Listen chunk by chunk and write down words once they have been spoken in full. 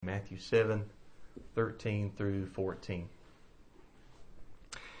Matthew 7:13 through 14.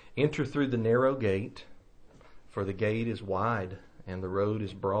 Enter through the narrow gate, for the gate is wide and the road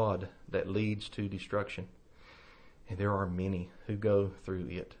is broad that leads to destruction, and there are many who go through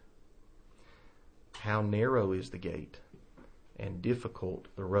it. How narrow is the gate and difficult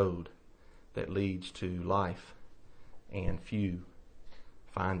the road that leads to life, and few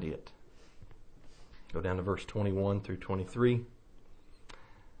find it. Go down to verse 21 through 23.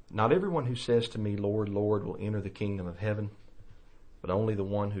 Not everyone who says to me, Lord, Lord, will enter the kingdom of heaven, but only the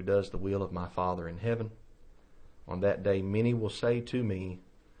one who does the will of my Father in heaven. On that day many will say to me,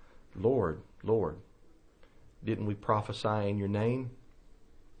 Lord, Lord, didn't we prophesy in your name,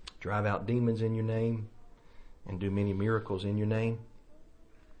 drive out demons in your name, and do many miracles in your name?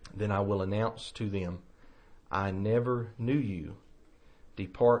 Then I will announce to them, I never knew you.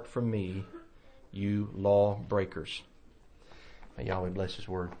 Depart from me, you lawbreakers. May Yahweh bless His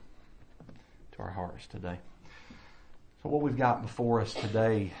word to our hearts today. So what we've got before us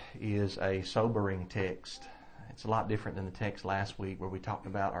today is a sobering text. It's a lot different than the text last week where we talked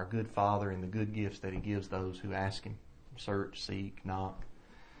about our good Father and the good gifts that He gives those who ask Him. Search, seek, knock.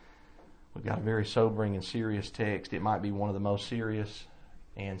 We've got a very sobering and serious text. It might be one of the most serious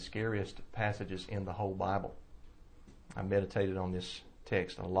and scariest passages in the whole Bible. I meditated on this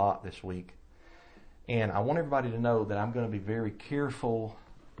text a lot this week. And I want everybody to know that I'm going to be very careful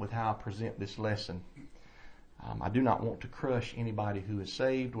with how I present this lesson. I do not want to crush anybody who is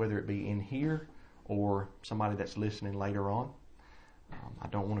saved, whether it be in here or somebody that's listening later on. I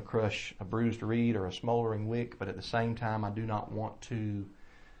don't want to crush a bruised reed or a smoldering wick, but at the same time, I do not want to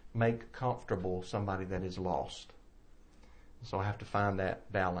make comfortable somebody that is lost. So I have to find that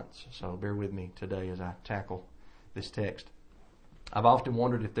balance. So bear with me today as I tackle this text. I've often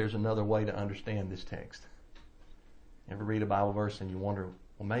wondered if there's another way to understand this text. You ever read a Bible verse and you wonder,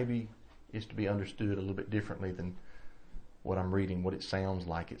 well, maybe it's to be understood a little bit differently than what I'm reading, what it sounds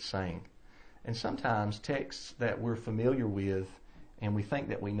like it's saying. And sometimes texts that we're familiar with and we think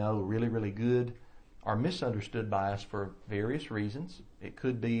that we know really, really good are misunderstood by us for various reasons. It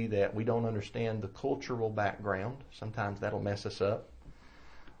could be that we don't understand the cultural background. Sometimes that'll mess us up.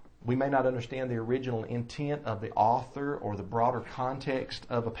 We may not understand the original intent of the author or the broader context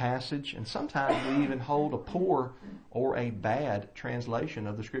of a passage, and sometimes we even hold a poor or a bad translation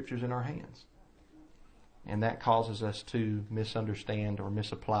of the Scriptures in our hands. And that causes us to misunderstand or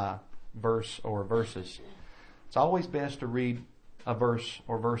misapply verse or verses. It's always best to read a verse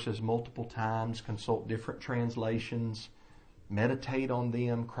or verses multiple times, consult different translations, meditate on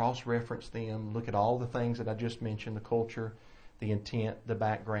them, cross-reference them, look at all the things that I just mentioned, the culture, the intent, the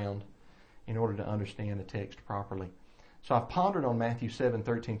background, in order to understand the text properly. So I've pondered on Matthew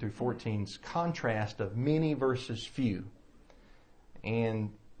 7:13 through 14's contrast of many versus few.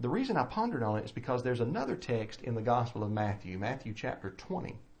 And the reason I pondered on it is because there's another text in the Gospel of Matthew, Matthew chapter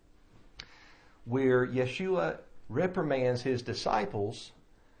 20, where Yeshua reprimands His disciples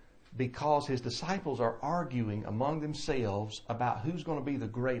because His disciples are arguing among themselves about who's going to be the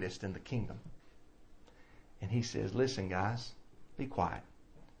greatest in the kingdom. And He says, listen guys, be quiet.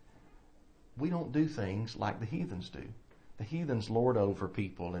 We don't do things like the heathens do. The heathens lord over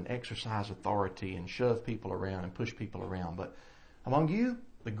people and exercise authority and shove people around and push people around. But among you,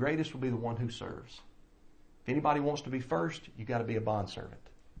 the greatest will be the one who serves. If anybody wants to be first, you got to be a bondservant.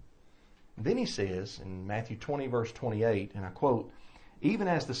 Then He says in Matthew 20 verse 28, and I quote, even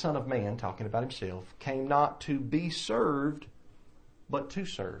as the Son of Man, talking about Himself, came not to be served, but to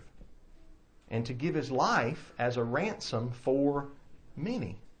serve, and to give His life as a ransom for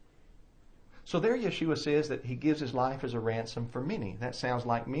many. So there Yeshua says that He gives His life as a ransom for many. That sounds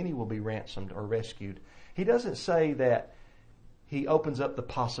like many will be ransomed or rescued. He doesn't say that He opens up the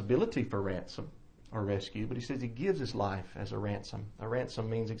possibility for ransom or rescue, but He says He gives His life as a ransom. A ransom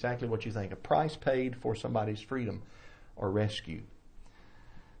means exactly what you think, a price paid for somebody's freedom or rescue.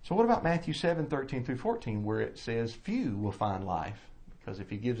 So what about Matthew 7:13 through 14, where it says few will find life? Because if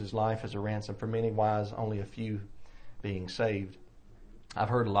He gives His life as a ransom for many, why is only a few being saved? I've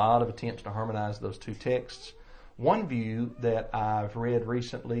heard a lot of attempts to harmonize those two texts. One view that I've read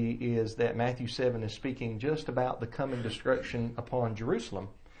recently is that Matthew 7 is speaking just about the coming destruction upon Jerusalem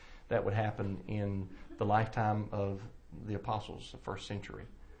that would happen in the lifetime of the apostles, the first century,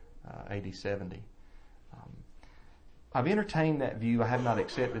 AD 70. I've entertained that view. I have not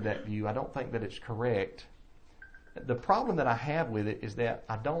accepted that view. I don't think that it's correct. The problem that I have with it is that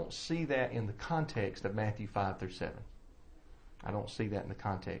I don't see that in the context of Matthew 5 through 7. I don't see that in the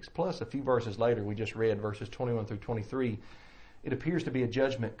context. Plus, a few verses later, we just read verses 21 through 23, it appears to be a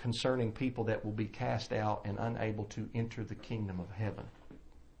judgment concerning people that will be cast out and unable to enter the kingdom of heaven.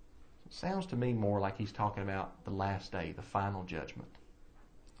 sounds to me more like he's talking about the last day, the final judgment.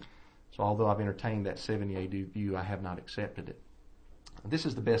 So although I've entertained that 70 AD view, I have not accepted it. This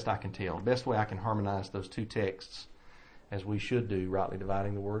is the best I can tell. The best way I can harmonize those two texts, as we should do, rightly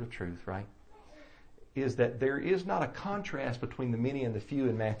dividing the word of truth, right, is that there is not a contrast between the many and the few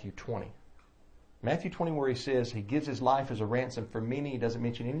in Matthew 20. Matthew 20, where he says he gives his life as a ransom for many, he doesn't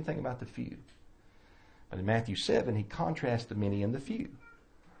mention anything about the few. But in Matthew 7, he contrasts the many and the few.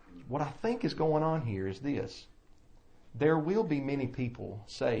 What I think is going on here is this. There will be many people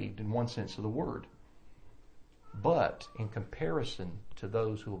saved in one sense of the word. But in comparison to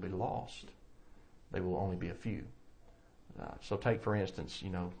those who will be lost, they will only be a few. So take, for instance,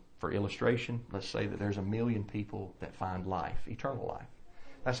 for illustration, let's say that there's 1 million people that find life, eternal life.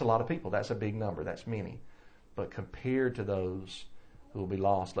 That's a lot of people. That's a big number. That's many. But compared to those who will be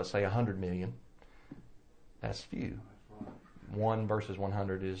lost, let's say 100 million, that's few. 1 versus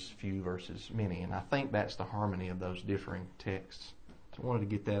 100 is few versus many. And I think that's the harmony of those differing texts. So I wanted to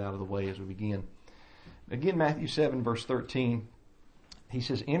get that out of the way as we begin. Again, Matthew 7, verse 13, he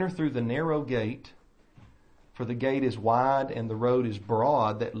says, "Enter through the narrow gate, for the gate is wide and the road is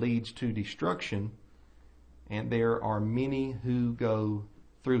broad that leads to destruction, and there are many who go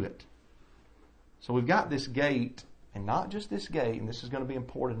through it." So we've got this gate, and not just this gate, and this is going to be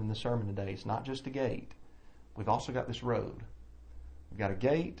important in the sermon today. It's not just a gate. We've also got this road. We've got a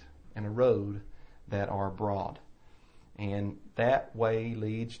gate and a road that are broad. And that way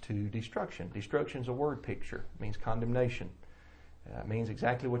leads to destruction. Destruction is a word picture. It means condemnation. It means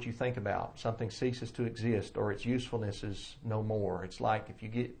exactly what you think about. Something ceases to exist, or its usefulness is no more. It's like if you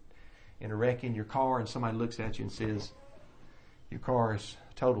get in a wreck in your car and somebody looks at you and says, "Your car is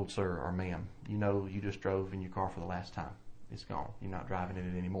totaled, sir," or "ma'am. You know you just drove in your car for the last time. It's gone. You're not driving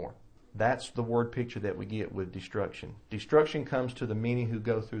in it anymore." That's the word picture that we get with destruction. Destruction comes to the many who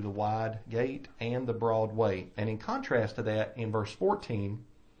go through the wide gate and the broad way. And in contrast to that, in verse 14,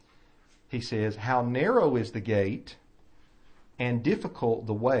 he says, "How narrow is the gate and difficult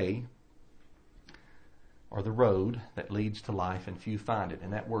the way," or the road, "that leads to life, and few find it."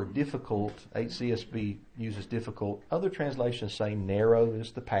 And that word difficult, HCSB uses difficult. Other translations say narrow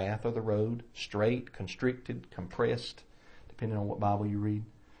is the path or the road, straight, constricted, compressed, depending on what Bible you read.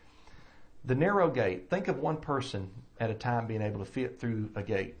 The narrow gate, think of one person at a time being able to fit through a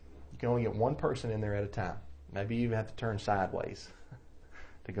gate. You can only get one person in there at a time. Maybe you even have to turn sideways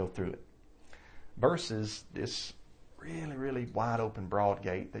to go through it. Versus this really, really wide open, broad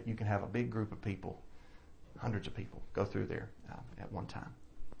gate that you can have a big group of people, hundreds of people, go through there at one time.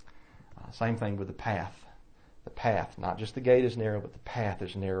 Same thing with the path. The path, not just the gate is narrow, but the path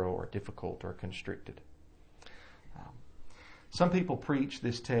is narrow or difficult or constricted. Some people preach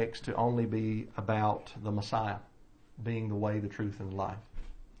this text to only be about the Messiah being the way, the truth, and the life.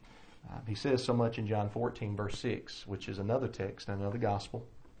 He says so much in John 14, verse 6, which is another text, another gospel.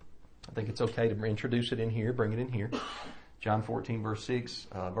 I think it's okay to introduce it in here, bring it in here. John 14, verse 6,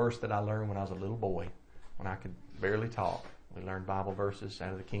 a verse that I learned when I was a little boy, when I could barely talk. We learned Bible verses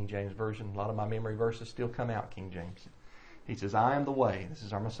out of the King James Version. A lot of my memory verses still come out King James. He says, "I am the way." This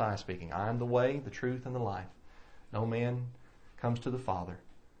is our Messiah speaking. "I am the way, the truth, and the life. No man comes to the Father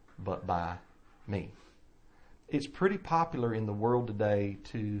but by me." It's pretty popular in the world today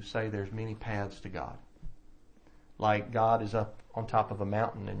to say there's many paths to God. Like God is up on top of a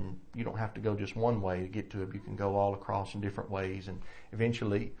mountain and you don't have to go just one way to get to Him. You can go all across in different ways, and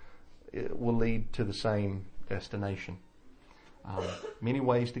eventually it will lead to the same destination. Many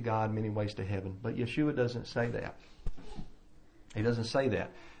ways to God, many ways to heaven. But Yeshua doesn't say that. He doesn't say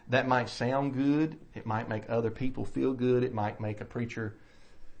that. That might sound good. It might make other people feel good. It might make a preacher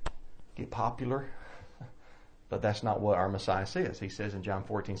get popular. But that's not what our Messiah says. He says in John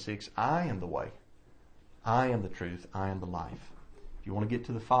 14:6, "I am the way. I am the truth. I am the life." If you want to get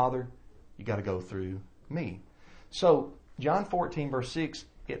to the Father, you got to go through me. So John 14, verse 6,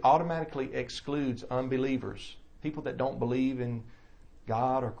 it automatically excludes unbelievers. People that don't believe in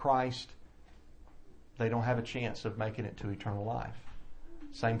God or Christ, they don't have a chance of making it to eternal life.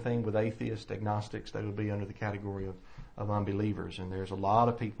 Same thing with atheists, agnostics. They would be under the category of unbelievers. And there's a lot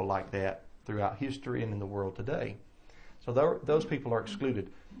of people like that throughout history and in the world today. So those people are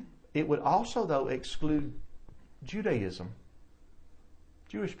excluded. It would also, though, exclude Judaism,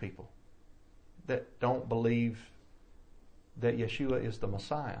 Jewish people that don't believe that Yeshua is the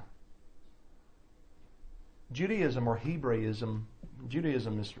Messiah. Judaism or Hebraism,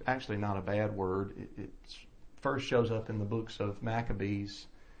 Judaism is actually not a bad word. It first shows up in the books of Maccabees,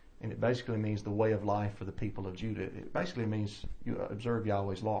 and it basically means the way of life for the people of Judah. It basically means you observe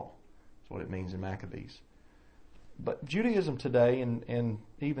Yahweh's law. That's what it means in Maccabees. But Judaism today, and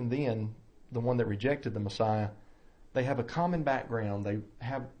even then, the one that rejected the Messiah, they have a common background. They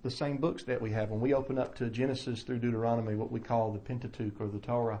have the same books that we have. When we open up to Genesis through Deuteronomy, what we call the Pentateuch or the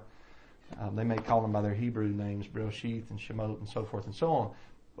Torah, they may call them by their Hebrew names, Bereshith and Shemot and so forth and so on.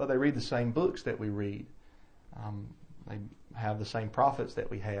 But they read the same books that we read. They have the same prophets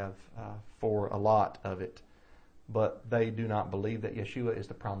that we have for a lot of it. But they do not believe that Yeshua is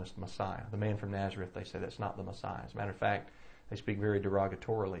the promised Messiah. The man from Nazareth, they say that's not the Messiah. As a matter of fact, they speak very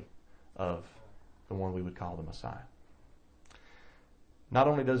derogatorily of the one we would call the Messiah. Not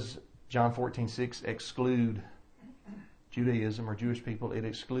only does John 14:6 exclude Judaism or Jewish people, it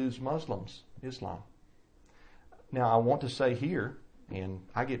excludes Muslims, Islam. Now, I want to say here, and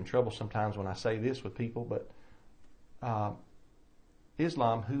I get in trouble sometimes when I say this with people, but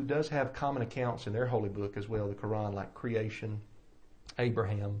Islam, who does have common accounts in their holy book as well, the Quran, like creation,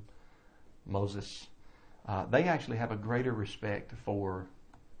 Abraham, Moses, they actually have a greater respect for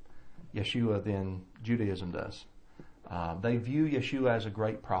Yeshua than Judaism does. They view Yeshua as a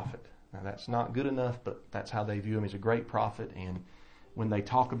great prophet. Now, that's not good enough, but that's how they view him as a great prophet. And when they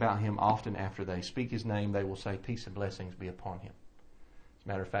talk about him, often after they speak his name, they will say, peace and blessings be upon him. As a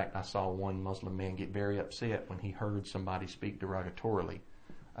matter of fact, I saw one Muslim man get very upset when he heard somebody speak derogatorily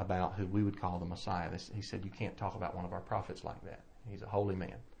about who we would call the Messiah. He said, you can't talk about one of our prophets like that. He's a holy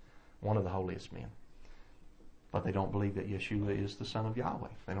man, one of the holiest men. But they don't believe that Yeshua is the Son of Yahweh.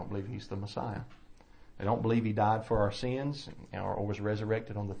 They don't believe he's the Messiah. They don't believe he died for our sins or was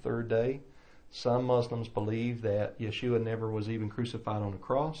resurrected on the third day. Some Muslims believe that Yeshua never was even crucified on a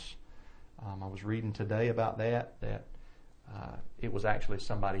cross. I was reading today about that it was actually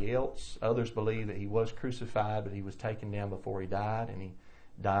somebody else. Others believe that he was crucified, but he was taken down before he died, and he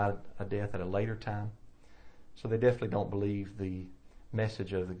died a death at a later time. So they definitely don't believe the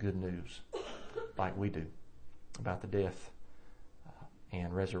message of the good news like we do about the death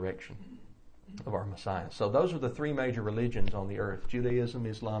and resurrection of our Messiah. So those are the three major religions on the earth: Judaism,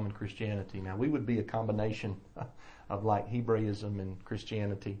 Islam, and Christianity. Now, we would be a combination of like Hebraism and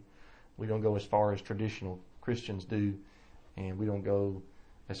Christianity. We don't go as far as traditional Christians do, and we don't go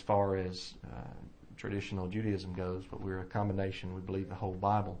as far as traditional Judaism goes, but we're a combination. We believe the whole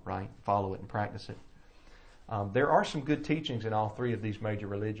Bible, right? Follow it and practice it. There are some good teachings in all three of these major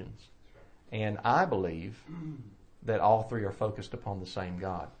religions, and I believe that all three are focused upon the same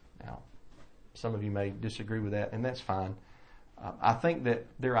God. Now, some of you may disagree with that, and that's fine. I think that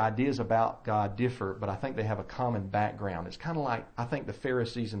their ideas about God differ, but I think they have a common background. It's kind of like, I think the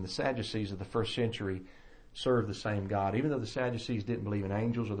Pharisees and the Sadducees of the first century served the same God. Even though the Sadducees didn't believe in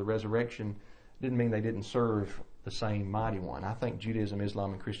angels or the resurrection, didn't mean they didn't serve the same mighty one. I think Judaism,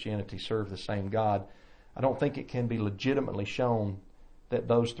 Islam, and Christianity serve the same God. I don't think it can be legitimately shown that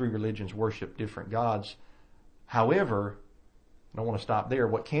those three religions worship different gods. However, I don't want to stop there.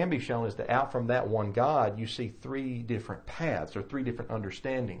 What can be shown is that out from that one God, you see three different paths or three different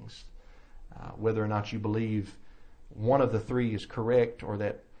understandings. Whether or not you believe one of the three is correct or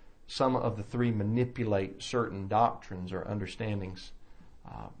that some of the three manipulate certain doctrines or understandings,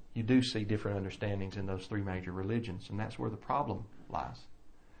 you do see different understandings in those three major religions, and that's where the problem lies.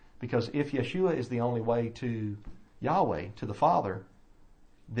 Because if Yeshua is the only way to Yahweh, to the Father,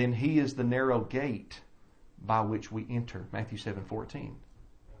 then he is the narrow gate by which we enter. Matthew 7:14.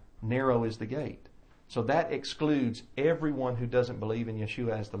 Narrow is the gate. So that excludes everyone who doesn't believe in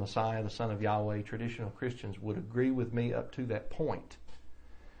Yeshua as the Messiah, the Son of Yahweh. Traditional Christians would agree with me up to that point.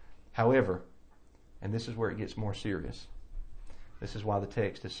 However, and this is where it gets more serious, this is why the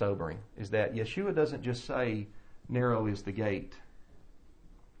text is sobering, is that Yeshua doesn't just say, narrow is the gate.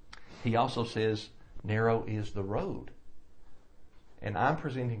 He also says, narrow is the road. And I'm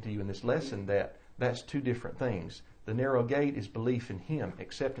presenting to you in this lesson that that's two different things. The narrow gate is belief in him,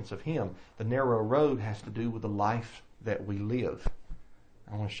 acceptance of him. The narrow road has to do with the life that we live.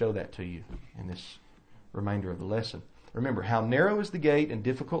 I want to show that to you in this remainder of the lesson. Remember, how narrow is the gate and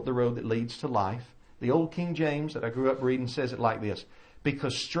difficult the road that leads to life. The old King James that I grew up reading says it like this: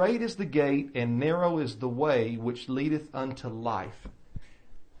 because straight is the gate and narrow is the way which leadeth unto life.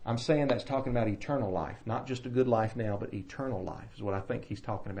 I'm saying that's talking about eternal life, not just a good life now, but eternal life is what I think he's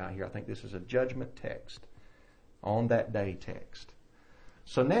talking about here. I think this is a judgment text, on that day text.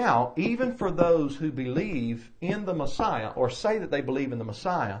 So now, even for those who believe in the Messiah or say that they believe in the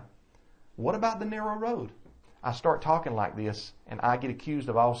Messiah, what about the narrow road? I start talking like this and I get accused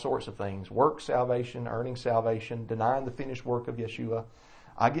of all sorts of things: work salvation, earning salvation, denying the finished work of Yeshua.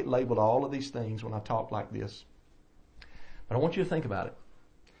 I get labeled all of these things when I talk like this. But I want you to think about it.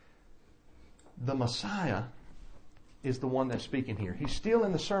 The Messiah is the one that's speaking here. He's still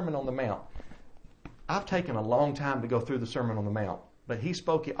in the Sermon on the Mount. I've taken a long time to go through the Sermon on the Mount, but he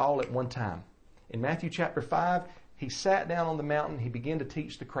spoke it all at one time. In Matthew chapter 5, he sat down on the mountain, he began to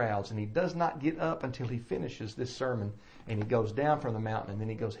teach the crowds, and he does not get up until he finishes this sermon, and he goes down from the mountain, and then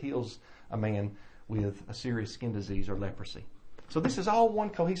he goes heals a man with a serious skin disease or leprosy. So this is all one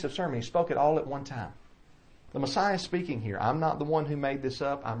cohesive sermon. He spoke it all at one time. The Messiah is speaking here. I'm not the one who made this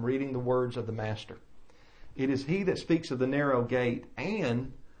up. I'm reading the words of the Master. It is he that speaks of the narrow gate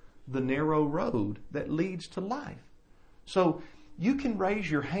and the narrow road that leads to life. So you can raise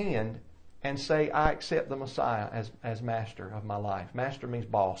your hand and say, I accept the Messiah as master of my life. Master means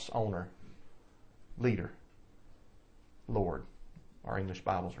boss, owner, leader, Lord. Our English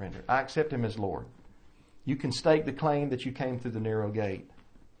Bibles render it. I accept him as Lord. You can stake the claim that you came through the narrow gate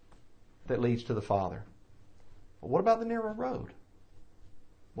that leads to the Father. But what about the narrow road?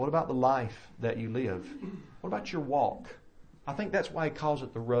 What about the life that you live? What about your walk? I think that's why he calls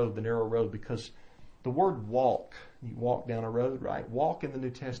it the road, the narrow road, because the word walk, you walk down a road, right? Walk in the New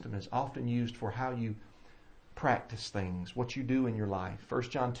Testament is often used for how you practice things, what you do in your life. 1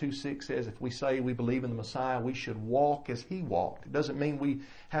 John 2:6 says if we say we believe in the Messiah, we should walk as he walked. It doesn't mean we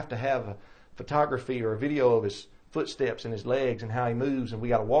have to have a photography or a video of his footsteps and his legs and how he moves and we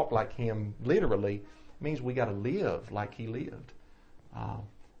got to walk like him literally. It means we got to live like he lived.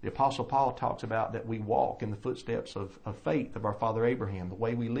 The Apostle Paul talks about that we walk in the footsteps of faith of our father Abraham, the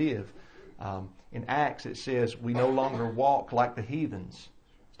way we live. In Acts it says we no longer walk like the heathens.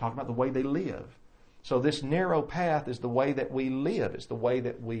 It's talking about the way they live. So this narrow path is the way that we live. It's the way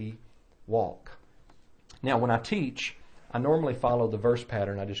that we walk. Now when I teach, I normally follow the verse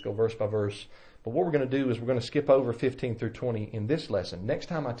pattern. I just go verse by verse. But what we're going to do is we're going to skip over 15 through 20 in this lesson. Next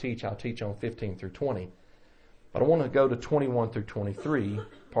time I teach, I'll teach on 15 through 20. But I want to go to 21 through 23,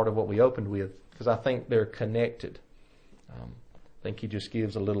 part of what we opened with, because I think they're connected. I think he just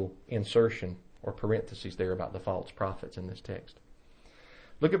gives a little insertion or parentheses there about the false prophets in this text.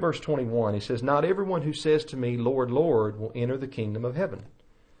 Look at verse 21. He says, Not everyone who says to me, Lord, Lord, will enter the kingdom of heaven,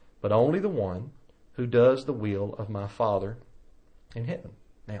 but only the one who does the will of my Father in heaven.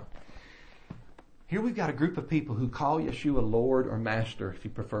 Now, here we've got a group of people who call Yeshua Lord or Master, if you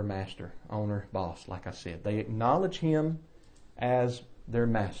prefer master, owner, boss, like I said. They acknowledge him as their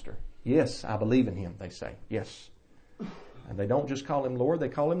master. Yes, I believe in him, they say. Yes. And they don't just call him Lord, they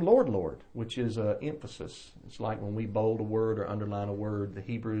call him Lord, Lord, which is an emphasis. It's like when we bold a word or underline a word, the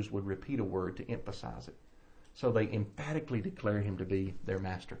Hebrews would repeat a word to emphasize it. So they emphatically declare him to be their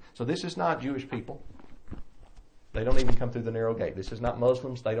master. So this is not Jewish people. They don't even come through the narrow gate. This is not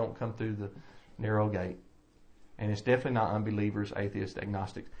Muslims. They don't come through the narrow gate. And it's definitely not unbelievers, atheists,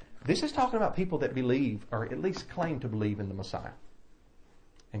 agnostics. This is talking about people that believe, or at least claim to believe in the Messiah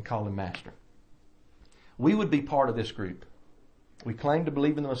and call him master. We would be part of this group. We claim to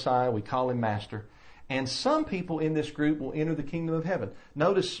believe in the Messiah. We call him master. And some people in this group will enter the kingdom of heaven.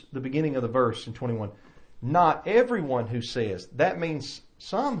 Notice the beginning of the verse in 21. Not everyone who says. That means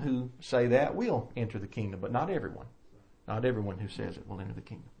some who say that will enter the kingdom, but not everyone. Not everyone who says it will enter the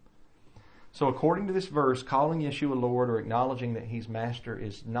kingdom. So according to this verse, calling Yeshua Lord or acknowledging that he's master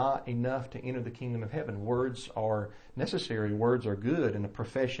is not enough to enter the kingdom of heaven. Words are necessary, words are good, and a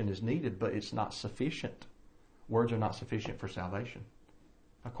profession is needed, but it's not sufficient. Words are not sufficient for salvation,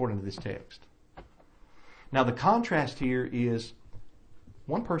 according to this text. Now the contrast here is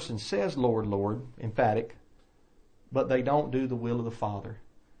one person says Lord, Lord, emphatic, but they don't do the will of the Father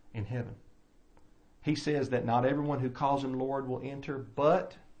in heaven. He says that not everyone who calls him Lord will enter,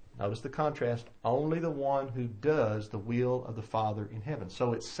 but notice the contrast, only the one who does the will of the Father in heaven.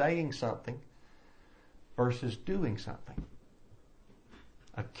 So it's saying something versus doing something.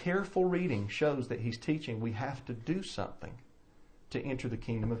 A careful reading shows that he's teaching we have to do something to enter the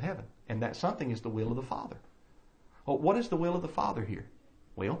kingdom of heaven. And that something is the will of the Father. Well, what is the will of the Father here?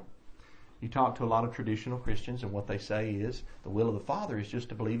 Well, you talk to a lot of traditional Christians and what they say is the will of the Father is just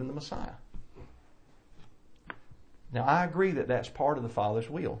to believe in the Messiah. Now, I agree that that's part of the Father's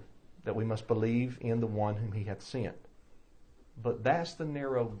will, that we must believe in the one whom he hath sent. But that's the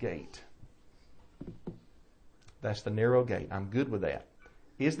narrow gate. That's the narrow gate. I'm good with that.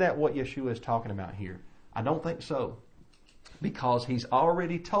 Is that what Yeshua is talking about here? I don't think so. Because he's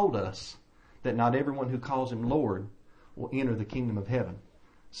already told us that not everyone who calls him Lord will enter the kingdom of heaven.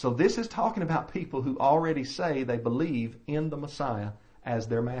 So this is talking about people who already say they believe in the Messiah as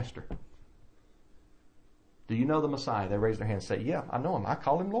their master. Do you know the Messiah? They raise their hand and say, yeah, I know him. I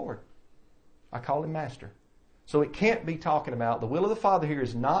call him Lord. I call him master. So it can't be talking about, the will of the Father here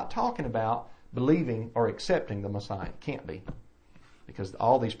is not talking about believing or accepting the Messiah. It can't be. Because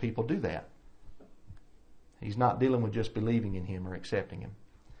all these people do that. He's not dealing with just believing in him or accepting him.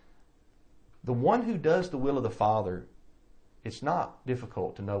 The one who does the will of the Father, it's not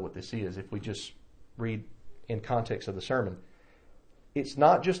difficult to know what this is if we just read in context of the sermon. It's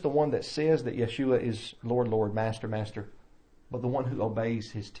not just the one that says that Yeshua is Lord, Lord, Master, Master, but the one who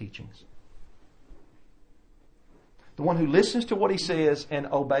obeys His teachings. The one who listens to what He says and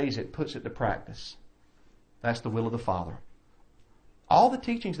obeys it, puts it to practice. That's the will of the Father. All the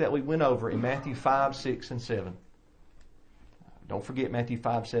teachings that we went over in Matthew 5, 6, and 7. Don't forget Matthew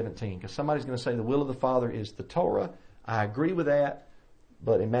 5:17, because somebody's going to say the will of the Father is the Torah. I agree with that,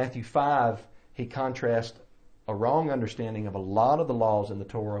 but in Matthew 5, he contrasts a wrong understanding of a lot of the laws in the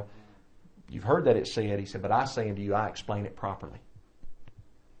Torah. You've heard that it said, he said, but I say unto you, I explain it properly.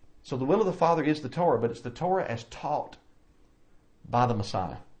 So the will of the Father is the Torah, but it's the Torah as taught by the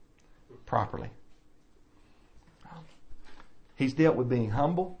Messiah properly. He's dealt with being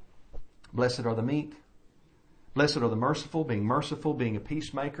humble. Blessed are the meek. Blessed are the merciful, being a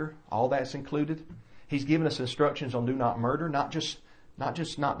peacemaker. All that's included. He's given us instructions on do not murder, not just not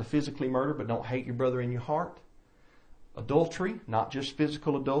to physically murder, but don't hate your brother in your heart. Adultery, not just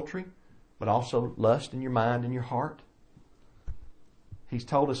physical adultery, but also lust in your mind and your heart. He's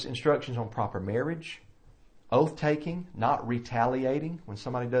told us instructions on proper marriage, oath taking, not retaliating. When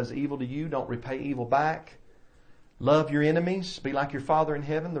somebody does evil to you, don't repay evil back. Love your enemies. Be like your Father in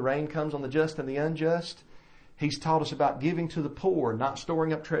heaven. The rain comes on the just and the unjust. He's taught us about giving to the poor, not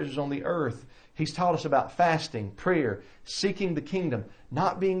storing up treasures on the earth. He's taught us about fasting, prayer, seeking the kingdom,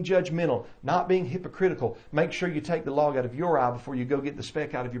 not being judgmental, not being hypocritical. Make sure you take the log out of your eye before you go get the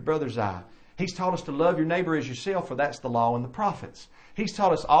speck out of your brother's eye. He's taught us to love your neighbor as yourself, for that's the law and the prophets. He's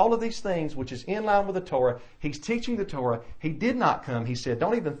taught us all of these things, which is in line with the Torah. He's teaching the Torah. He did not come, he said,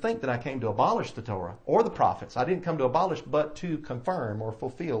 don't even think that I came to abolish the Torah or the prophets. I didn't come to abolish, but to confirm or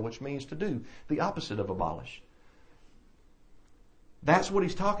fulfill, which means to do the opposite of abolish. That's what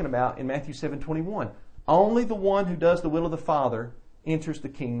he's talking about in Matthew 7:21. Only the one who does the will of the Father enters the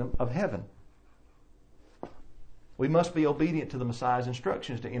kingdom of heaven. We must be obedient to the Messiah's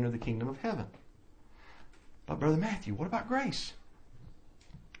instructions to enter the kingdom of heaven. But Brother Matthew, what about grace?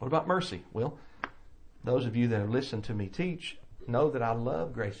 What about mercy? Well, those of you that have listened to me teach know that I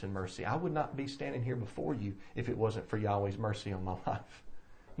love grace and mercy. I would not be standing here before you if it wasn't for Yahweh's mercy on my life.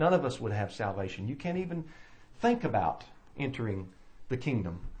 None of us would have salvation. You can't even think about entering the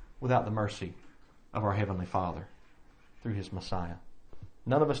kingdom without the mercy of our Heavenly Father through His Messiah.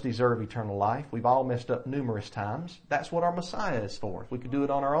 None of us deserve eternal life. We've all messed up numerous times. That's what our Messiah is for. If we could do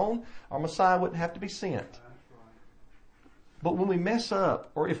it on our own, our Messiah wouldn't have to be sent. But when we mess up,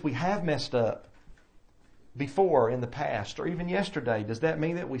 or if we have messed up before in the past, or even yesterday, does that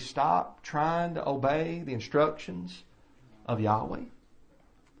mean that we stop trying to obey the instructions of Yahweh?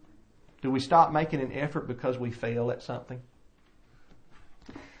 Do we stop making an effort because we fail at something?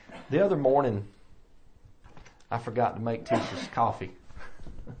 The other morning, I forgot to make Tisha's coffee.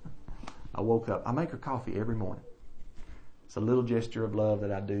 I woke up. I make her coffee every morning. It's a little gesture of love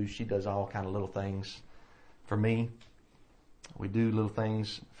that I do. She does all kind of little things for me. We do little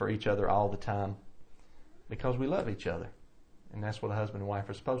things for each other all the time because we love each other. And that's what a husband and wife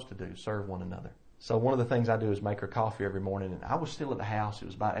are supposed to do, serve one another. So one of the things I do is make her coffee every morning. And I was still at the house. It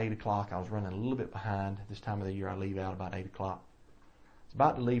was about 8 o'clock. I was running a little bit behind. This time of the year I leave out about 8 o'clock. I was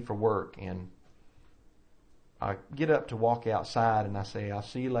about to leave for work, and I get up to walk outside, and I say, I'll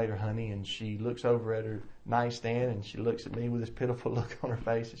see you later, honey. And she looks over at her nightstand, and she looks at me with this pitiful look on her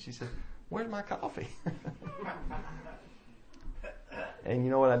face, and she says, where's my coffee? And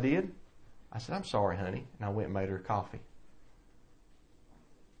you know what I did? I said, I'm sorry, honey. And I went and made her coffee.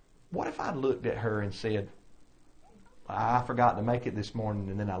 What if I looked at her and said, I forgot to make it this morning,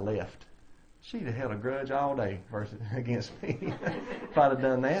 and then I left? She'd have held a grudge all day against me if I'd have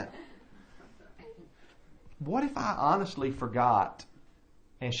done that. What if I honestly forgot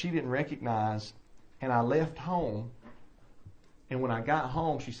and she didn't recognize and I left home, and when I got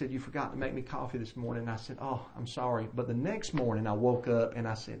home she said, you forgot to make me coffee this morning. And I said, oh, I'm sorry. But the next morning I woke up and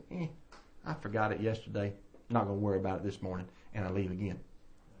I said, I forgot it yesterday. I'm not going to worry about it this morning. And I leave again.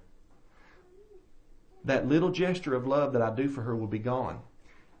 That little gesture of love that I do for her will be gone.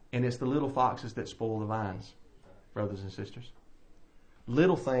 And it's the little foxes that spoil the vines, brothers and sisters.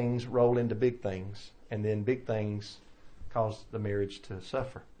 Little things roll into big things, and then big things cause the marriage to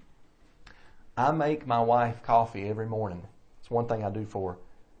suffer. I make my wife coffee every morning. It's one thing I do for her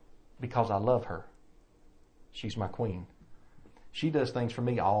because I love her. She's my queen. She does things for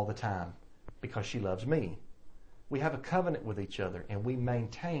me all the time because she loves me. We have a covenant with each other, and we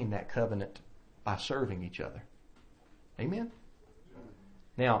maintain that covenant by serving each other. Amen?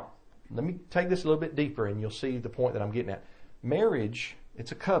 Now, let me take this a little bit deeper and you'll see the point that I'm getting at. Marriage,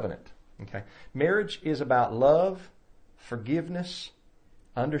 it's a covenant. Okay? Marriage is about love, forgiveness,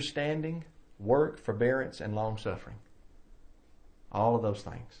 understanding, work, forbearance, and long-suffering. All of those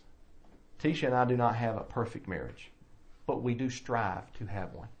things. Tisha and I do not have a perfect marriage, but we do strive to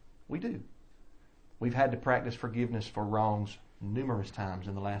have one. We do. We've had to practice forgiveness for wrongs numerous times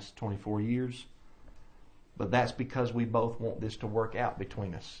in the last 24 years, but that's because we both want this to work out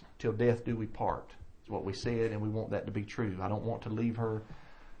between us. Till death do we part. It's what we said, and we want that to be true. I don't want to leave her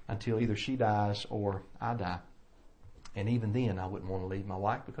until either she dies or I die. And even then, I wouldn't want to leave my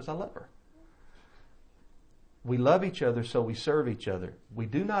wife because I love her. We love each other, so we serve each other. We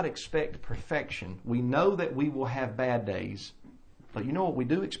do not expect perfection. We know that we will have bad days. But you know what we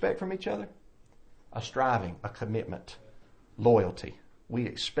do expect from each other? A striving, a commitment, loyalty. We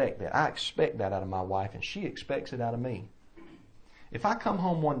expect that. I expect that out of my wife, and she expects it out of me. If I come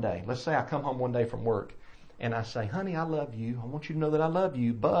home one day, let's say I come home one day from work, and I say, honey, I love you. I want you to know that I love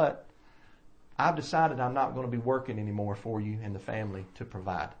you, but I've decided I'm not going to be working anymore for you and the family to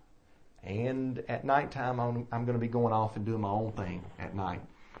provide. And at nighttime, I'm going to be going off and doing my own thing at night.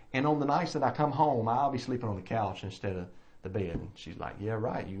 And on the nights that I come home, I'll be sleeping on the couch instead of the bed. And she's like, yeah,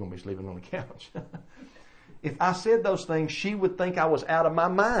 right, you're going to be sleeping on the couch. If I said those things, she would think I was out of my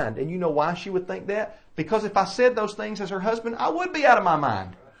mind. And you know why she would think that? Because if I said those things as her husband, I would be out of my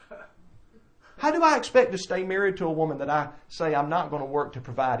mind. How do I expect to stay married to a woman that I say I'm not going to work to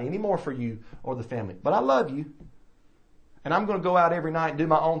provide any more for you or the family, but I love you, and I'm going to go out every night and do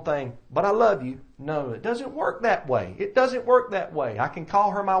my own thing, but I love you? No, it doesn't work that way. It doesn't work that way. I can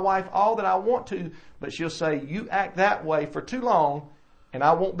call her my wife all that I want to, but she'll say, you act that way for too long, and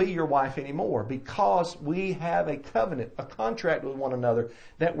I won't be your wife anymore, because we have a covenant, a contract with one another,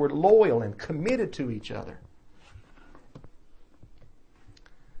 that we're loyal and committed to each other.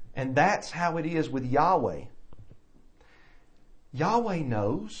 And that's how it is with Yahweh. Yahweh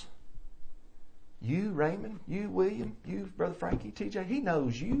knows you, Raymond, you, William, you, Brother Frankie, TJ. He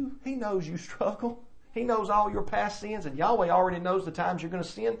knows you. He knows you struggle. He knows all your past sins, and Yahweh already knows the times you're going to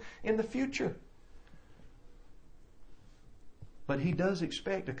sin in the future. But He does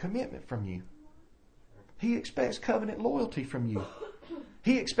expect a commitment from you. He expects covenant loyalty from you.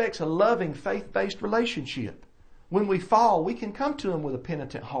 He expects a loving, faith-based relationship. When we fall, we can come to Him with a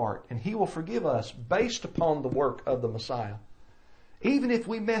penitent heart, and He will forgive us based upon the work of the Messiah. Even if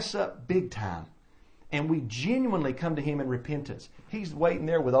we mess up big time, and we genuinely come to Him in repentance, He's waiting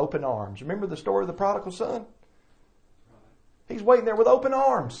there with open arms. Remember the story of the prodigal son? He's waiting there with open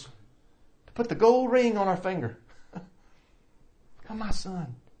arms to put the gold ring on our finger. Come, my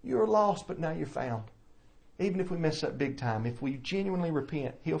son, you were lost, but now you're found. Even if we mess up big time, if we genuinely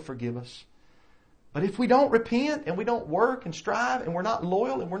repent, He'll forgive us. But if we don't repent and we don't work and strive and we're not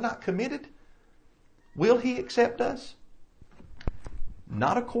loyal and we're not committed, will He accept us?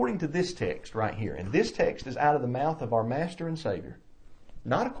 Not according to this text right here. And this text is out of the mouth of our Master and Savior.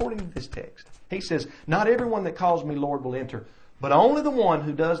 Not according to this text. He says, not everyone that calls me Lord will enter, but only the one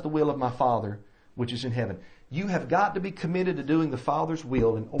who does the will of my Father which is in heaven. You have got to be committed to doing the Father's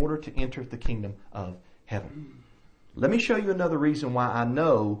will in order to enter the kingdom of heaven. Let me show you another reason why I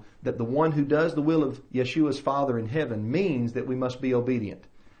know that the one who does the will of Yeshua's Father in heaven means that we must be obedient.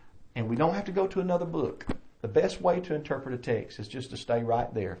 And we don't have to go to another book. The best way to interpret a text is just to stay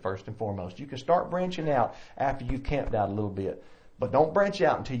right there, first and foremost. You can start branching out after you've camped out a little bit, but don't branch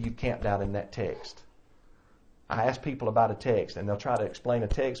out until you've camped out in that text. I ask people about a text, and they'll try to explain a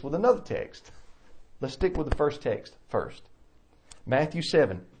text with another text. Let's stick with the first text first. Matthew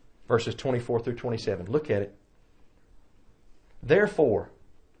 7, verses 24 through 27. Look at it. Therefore,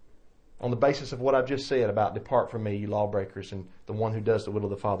 on the basis of what I've just said about depart from me, you lawbreakers, and the one who does the will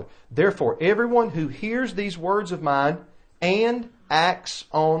of the Father. Therefore, everyone who hears these words of mine and acts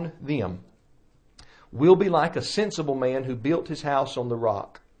on them will be like a sensible man who built his house on the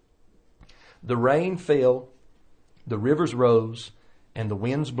rock. The rain fell, the rivers rose, and the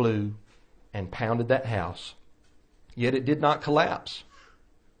winds blew and pounded that house. Yet it did not collapse,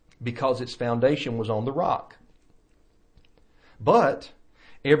 because its foundation was on the rock. But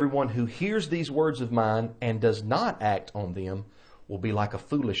everyone who hears these words of mine and does not act on them will be like a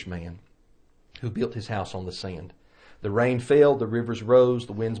foolish man who built his house on the sand. The rain fell, the rivers rose,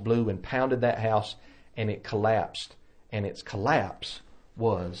 the winds blew and pounded that house, and it collapsed. And its collapse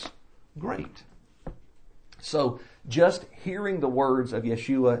was great. So just hearing the words of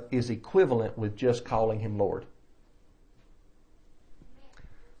Yeshua is equivalent with just calling Him Lord.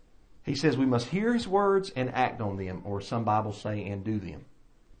 He says we must hear His words and act on them, or some Bibles say and do them.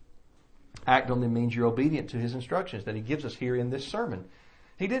 Act on them means you're obedient to His instructions that He gives us here in this sermon.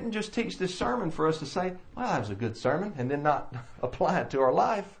 He didn't just teach this sermon for us to say, well, that was a good sermon, and then not apply it to our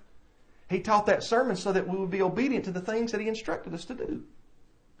life. He taught that sermon so that we would be obedient to the things that He instructed us to do.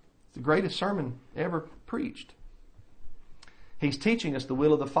 It's the greatest sermon ever preached. He's teaching us the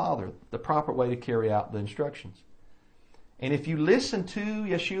will of the Father, the proper way to carry out the instructions. And if you listen to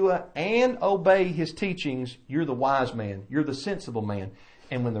Yeshua and obey His teachings, you're the wise man. You're the sensible man.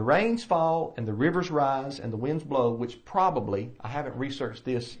 And when the rains fall and the rivers rise and the winds blow, which probably, I haven't researched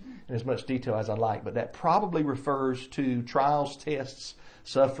this in as much detail as I like, but that probably refers to trials, tests,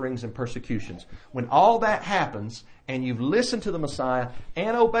 sufferings, and persecutions. When all that happens and you've listened to the Messiah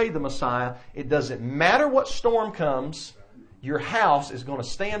and obeyed the Messiah, it doesn't matter what storm comes, your house is going to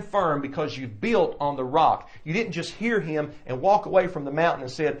stand firm because you've built on the rock. You didn't just hear Him and walk away from the mountain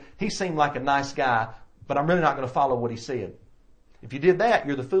and said, he seemed like a nice guy, but I'm really not going to follow what he said. If you did that,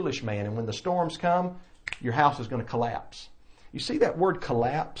 you're the foolish man. And when the storms come, your house is going to collapse. You see that word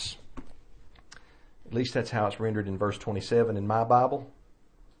collapse? At least that's how it's rendered in verse 27 in my Bible.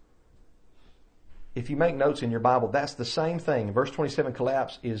 If you make notes in your Bible, that's the same thing. Verse 27,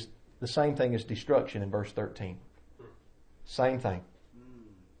 collapse, is the same thing as destruction in verse 13. Same thing.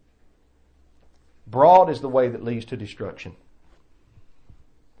 Broad is the way that leads to destruction.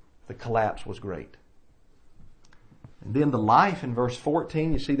 The collapse was great. And then the life in verse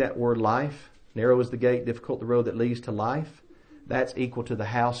 14, you see that word life? Narrow is the gate, difficult the road that leads to life. That's equal to the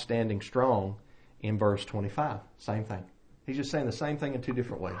house standing strong in verse 25. Same thing. He's just saying the same thing in two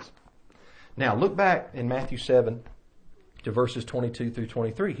different ways. Now look back in Matthew 7 to verses 22 through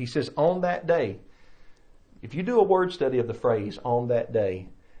 23. He says, on that day, if you do a word study of the phrase, on that day,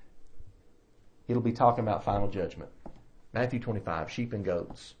 it'll be talking about final judgment. Matthew 25, sheep and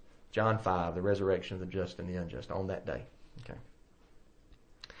goats. John 5, the resurrection of the just and the unjust on that day. Okay.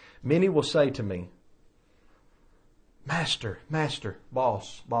 Many will say to me, Master, Master,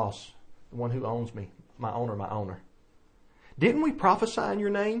 boss, the one who owns me, my owner. Didn't we prophesy in your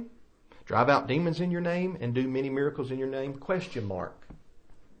name? Drive out demons in your name and do many miracles in your name? ?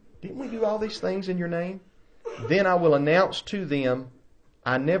 Didn't we do all these things in your name? Then I will announce to them,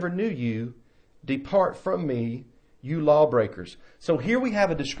 I never knew you. Depart from me, you lawbreakers. So here we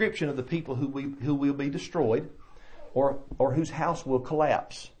have a description of the people who will be destroyed or whose house will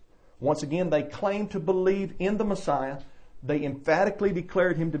collapse. Once again, they claim to believe in the Messiah. They emphatically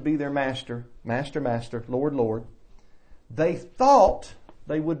declared Him to be their master, master, Lord, Lord. They thought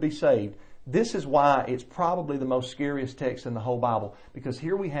they would be saved. This is why it's probably the most scariest text in the whole Bible, because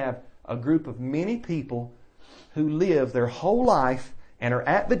here we have a group of many people who live their whole life and are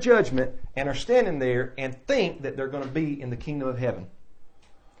at the judgment and are standing there and think that they're going to be in the kingdom of heaven.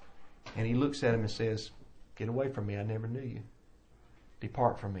 And He looks at them and says, get away from me, I never knew you.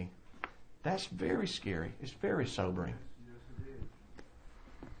 Depart from me. That's very scary. It's very sobering.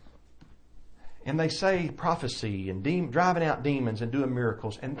 And they say prophecy and driving out demons and doing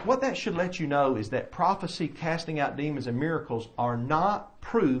miracles. And what that should let you know is that prophecy, casting out demons, and miracles are not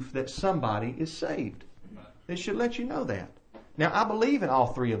proof that somebody is saved. It should let you know that. Now, I believe in all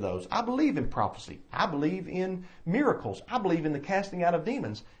three of those. I believe in prophecy. I believe in miracles. I believe in the casting out of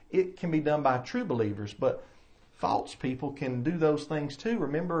demons. It can be done by true believers, but false people can do those things too.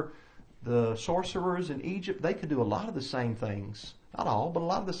 Remember the sorcerers in Egypt? They could do a lot of the same things. Not all, but a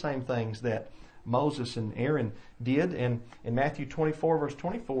lot of the same things that Moses and Aaron did. And in Matthew 24, verse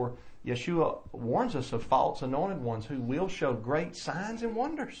 24, Yeshua warns us of false anointed ones who will show great signs and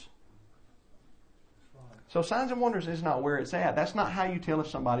wonders. So signs and wonders is not where it's at. That's not how you tell if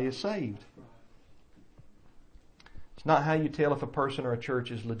somebody is saved. It's not how you tell if a person or a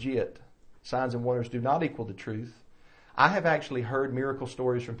church is legit. Signs and wonders do not equal the truth. I have actually heard miracle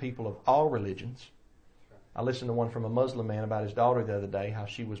stories from people of all religions. I listened to one from a Muslim man about his daughter the other day, how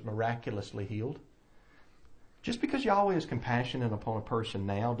she was miraculously healed. Just because Yahweh is compassionate upon a person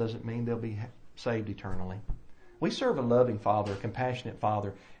now doesn't mean they'll be saved eternally. We serve a loving Father, a compassionate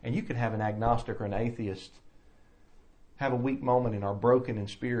Father, and you could have an agnostic or an atheist have a weak moment and are broken in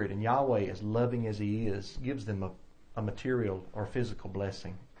spirit, and Yahweh, as loving as He is, gives them a material or physical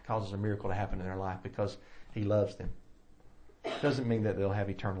blessing, causes a miracle to happen in their life because He loves them. Doesn't mean that they'll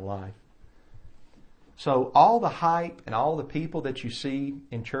have eternal life. So all the hype and all the people that you see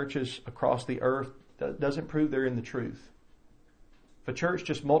in churches across the earth doesn't prove they're in the truth. If a church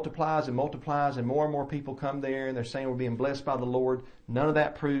just multiplies and multiplies and more people come there and they're saying we're being blessed by the Lord, none of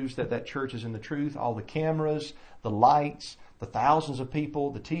that proves that that church is in the truth. All the cameras, the lights, the thousands of people,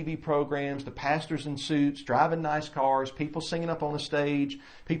 the TV programs, the pastors in suits, driving nice cars, people singing up on a stage,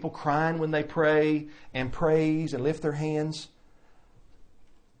 people crying when they pray and praise and lift their hands.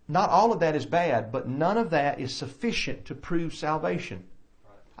 Not all of that is bad, but none of that is sufficient to prove salvation.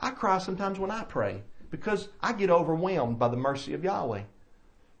 I cry sometimes when I pray, because I get overwhelmed by the mercy of Yahweh.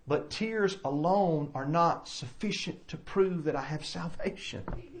 But tears alone are not sufficient to prove that I have salvation.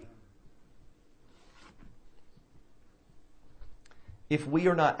 If we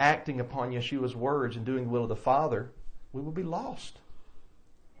are not acting upon Yeshua's words and doing the will of the Father, we will be lost.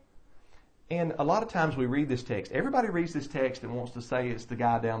 And a lot of times we read this text. Everybody reads this text and wants to say it's the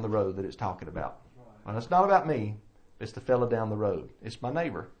guy down the road that it's talking about. Well, it's not about me. It's the fellow down the road. It's my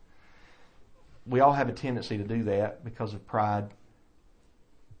neighbor. We all have a tendency to do that because of pride.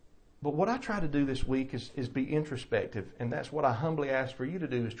 But what I try to do this week is be introspective. And that's what I humbly ask for you to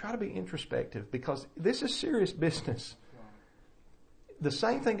do, is try to be introspective, because this is serious business. The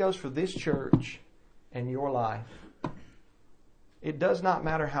same thing goes for this church and your life. It does not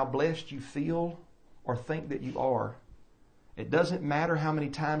matter how blessed you feel or think that you are. It doesn't matter how many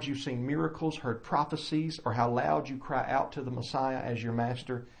times you've seen miracles, heard prophecies, or how loud you cry out to the Messiah as your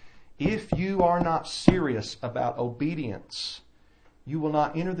master. If you are not serious about obedience, you will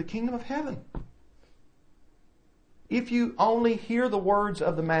not enter the kingdom of heaven. If you only hear the words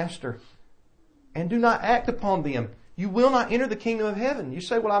of the master and do not act upon them, you will not enter the kingdom of heaven. You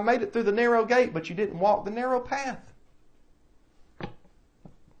say, well, I made it through the narrow gate, but you didn't walk the narrow path.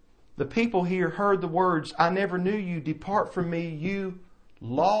 The people here heard the words, I never knew you, depart from me, you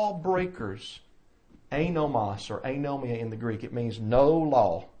lawbreakers. Anomos, or anomia in the Greek. It means no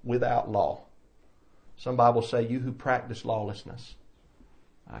law, without law. Some Bibles say, you who practice lawlessness.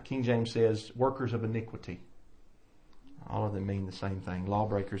 King James says, workers of iniquity. All of them mean the same thing.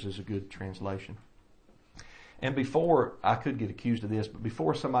 Lawbreakers is a good translation. And before, I could get accused of this, but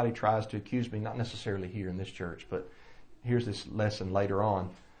before somebody tries to accuse me, not necessarily here in this church, but here's this lesson later on.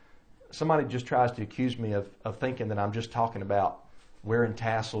 Somebody just tries to accuse me of thinking that I'm just talking about wearing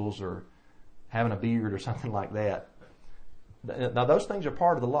tassels or having a beard or something like that. Now, those things are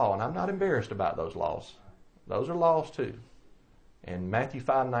part of the law, and I'm not embarrassed about those laws. Those are laws too. And Matthew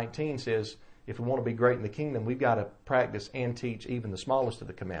 5:19 says, if we want to be great in the kingdom, we've got to practice and teach even the smallest of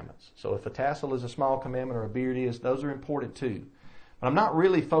the commandments. So if a tassel is a small commandment or a beard is, those are important too. But I'm not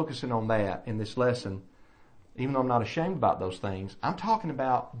really focusing on that in this lesson, even though I'm not ashamed about those things. I'm talking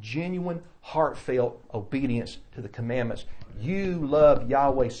about genuine, heartfelt obedience to the commandments. You love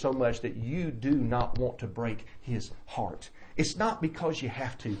Yahweh so much that you do not want to break His heart. It's not because you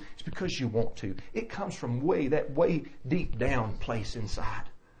have to. It's because you want to. It comes from that way deep down place inside.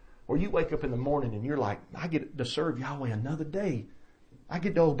 Where you wake up in the morning and you're like, I get to serve Yahweh another day. I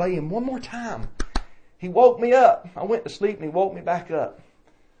get to obey Him one more time. He woke me up. I went to sleep and He woke me back up.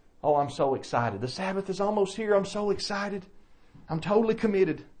 Oh, I'm so excited. The Sabbath is almost here. I'm so excited. I'm totally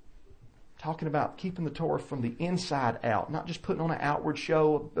committed. Talking about keeping the Torah from the inside out, not just putting on an outward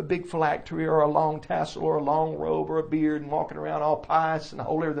show, a big phylactery or a long tassel or a long robe or a beard and walking around all pious and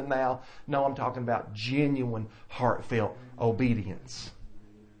holier than thou. No, I'm talking about genuine, heartfelt obedience.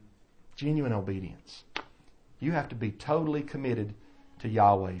 Genuine obedience. You have to be totally committed to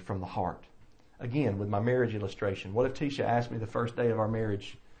Yahweh from the heart. Again, with my marriage illustration, what if Tisha asked me the first day of our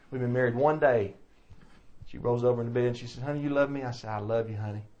marriage? We've been married one day. She rolls over in the bed and she says, honey, you love me? I say, I love you,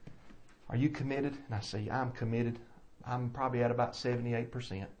 honey. Are you committed? And I say, I'm committed. I'm probably at about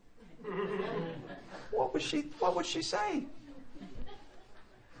 78%. What would she say?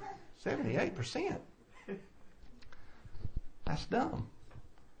 78%? That's dumb.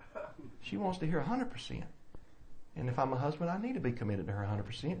 She wants to hear 100%. And if I'm a husband, I need to be committed to her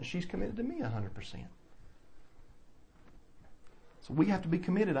 100%, and she's committed to me 100%. So we have to be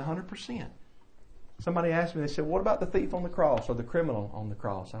committed 100%. Somebody asked me, they said, what about the thief on the cross or the criminal on the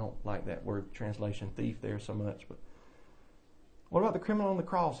cross? I don't like that word translation, thief, there so much. But what about the criminal on the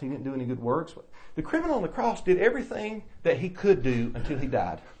cross? He didn't do any good works. The criminal on the cross did everything that he could do until he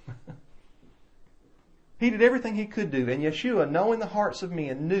died. He did everything he could do. And Yeshua, knowing the hearts of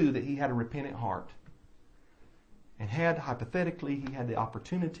men, knew that he had a repentant heart. And hypothetically, he had the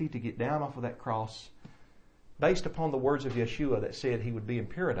opportunity to get down off of that cross based upon the words of Yeshua that said he would be in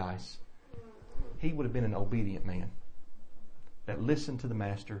paradise. He would have been an obedient man that listened to the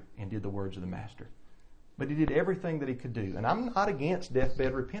Master and did the words of the Master. But he did everything that he could do. And I'm not against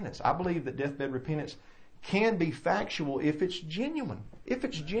deathbed repentance. I believe that deathbed repentance can be factual if it's genuine. If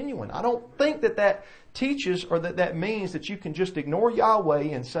it's genuine. I don't think that teaches or that means that you can just ignore Yahweh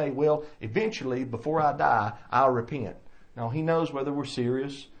and say, well, eventually, before I die, I'll repent. No, He knows whether we're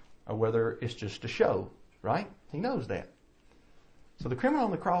serious or whether it's just a show, right? He knows that. So the criminal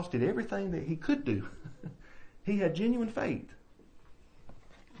on the cross did everything that he could do. He had genuine faith.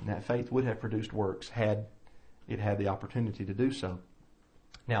 And that faith would have produced works had it had the opportunity to do so.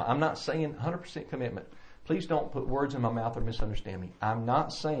 Now, I'm not saying 100% commitment. Please don't put words in my mouth or misunderstand me. I'm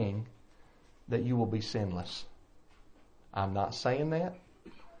not saying that you will be sinless. I'm not saying that.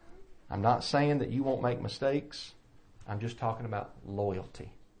 I'm not saying that you won't make mistakes. I'm just talking about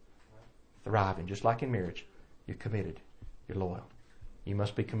loyalty. Thriving, just like in marriage. You're committed. You're loyal. You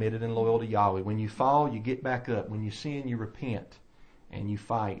must be committed and loyal to Yahweh. When you fall, you get back up. When you sin, you repent. And you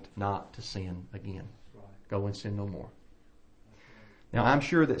fight not to sin again. Go and sin no more. Now, I'm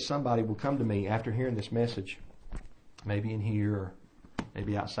sure that somebody will come to me after hearing this message, maybe in here or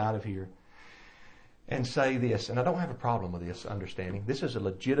maybe outside of here, and say this, and I don't have a problem with this understanding. This is a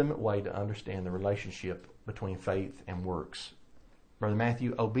legitimate way to understand the relationship between faith and works. Brother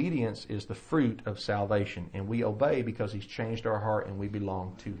Matthew, obedience is the fruit of salvation, and we obey because He's changed our heart and we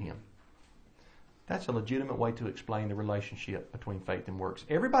belong to Him. That's a legitimate way to explain the relationship between faith and works.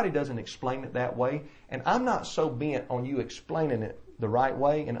 Everybody doesn't explain it that way, and I'm not so bent on you explaining it the right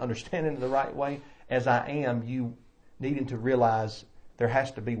way and understanding it the right way as I am you needing to realize there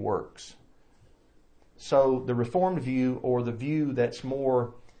has to be works. So the Reformed view, or the view that's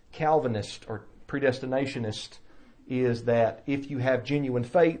more Calvinist or predestinationist, is that if you have genuine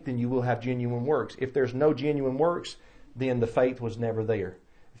faith, then you will have genuine works. If there's no genuine works, then the faith was never there.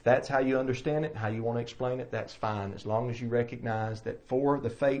 If that's how you understand it, how you want to explain it, that's fine, as long as you recognize that for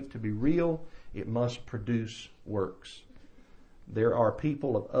the faith to be real, it must produce works. There are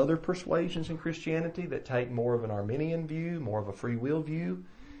people of other persuasions in Christianity that take more of an Arminian view, more of a free will view,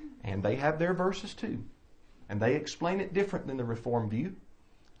 and they have their verses too. And they explain it different than the Reformed view.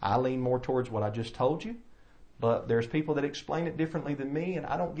 I lean more towards what I just told you. But there's people that explain it differently than me, and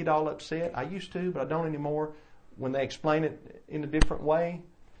I don't get all upset. I used to, but I don't anymore. When they explain it in a different way,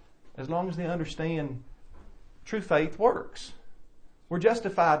 as long as they understand true faith works. We're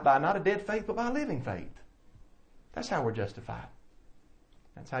justified by not a dead faith, but by a living faith. That's how we're justified.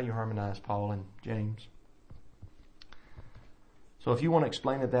 That's how you harmonize Paul and James. So if you want to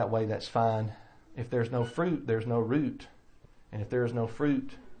explain it that way, that's fine. If there's no fruit, there's no root. And if there is no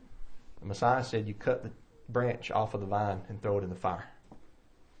fruit, the Messiah said you cut the branch off of the vine and throw it in the fire.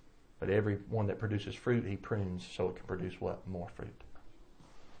 But every one that produces fruit, He prunes so it can produce what? More fruit.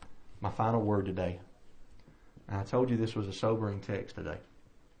 My final word today. I told you this was a sobering text today.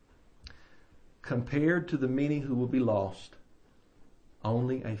 Compared to the many who will be lost,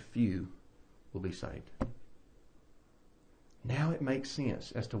 only a few will be saved. Now it makes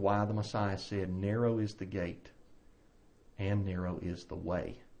sense as to why the Messiah said, narrow is the gate and narrow is the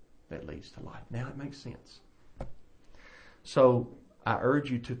way that leads to life. Now it makes sense. So I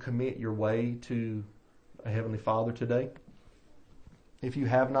urge you to commit your way to a Heavenly Father today. If you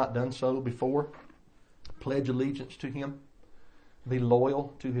have not done so before, pledge allegiance to Him. Be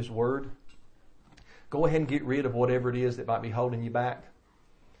loyal to His Word. Go ahead and get rid of whatever it is that might be holding you back.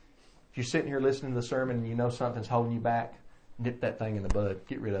 If you're sitting here listening to the sermon and you know something's holding you back, nip that thing in the bud.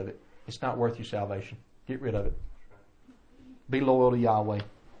 Get rid of it. It's not worth your salvation. Get rid of it. Be loyal to Yahweh.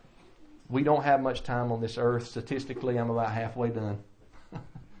 We don't have much time on this earth. Statistically, I'm about halfway done.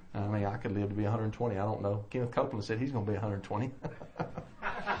 I mean, I could live to be 120. I don't know. Kenneth Copeland said he's going to be 120.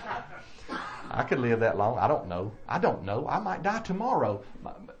 I could live that long. I don't know. I might die tomorrow.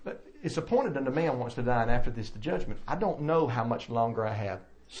 But it's appointed unto man wants to die, and after this the judgment. I don't know how much longer I have.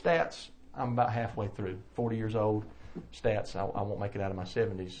 Stats, I'm about halfway through. 40 years old. Stats, I won't make it out of my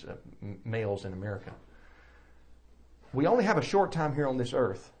 70s. Males in America. We only have a short time here on this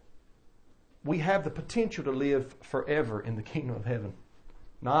earth. We have the potential to live forever in the kingdom of heaven.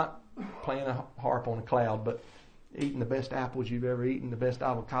 Not playing a harp on a cloud, but eating the best apples you've ever eaten, the best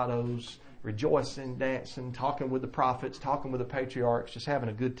avocados, rejoicing, dancing, talking with the prophets, talking with the patriarchs, just having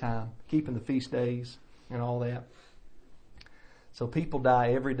a good time, keeping the feast days and all that. So people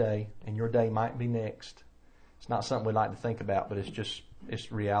die every day, and your day might be next. It's not something we like to think about, but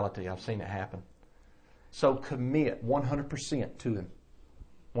it's reality. I've seen it happen. So commit 100% to Him.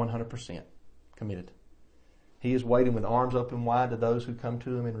 100% committed. He is waiting with arms open wide to those who come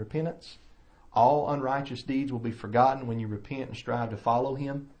to Him in repentance. All unrighteous deeds will be forgotten when you repent and strive to follow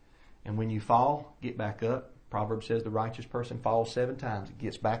Him. And when you fall, get back up. Proverbs says the righteous person falls 7 times. It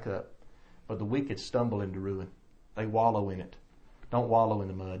gets back up. But the wicked stumble into ruin. They wallow in it. Don't wallow in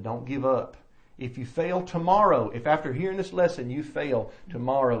the mud. Don't give up. If you fail tomorrow, if after hearing this lesson you fail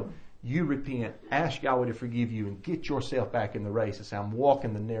tomorrow, you repent, ask Yahweh to forgive you, and get yourself back in the race and say, I'm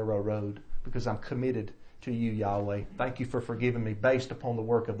walking the narrow road because I'm committed to you, Yahweh. Thank you for forgiving me based upon the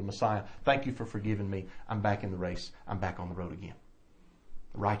work of the Messiah. Thank you for forgiving me. I'm back in the race. I'm back on the road again.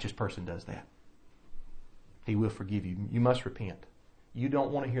 The righteous person does that. He will forgive you. You must repent. You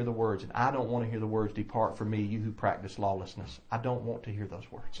don't want to hear the words, and I don't want to hear the words, depart from me, you who practice lawlessness. I don't want to hear those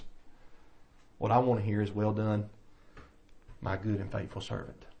words. What I want to hear is, well done, my good and faithful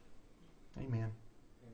servant. Amen.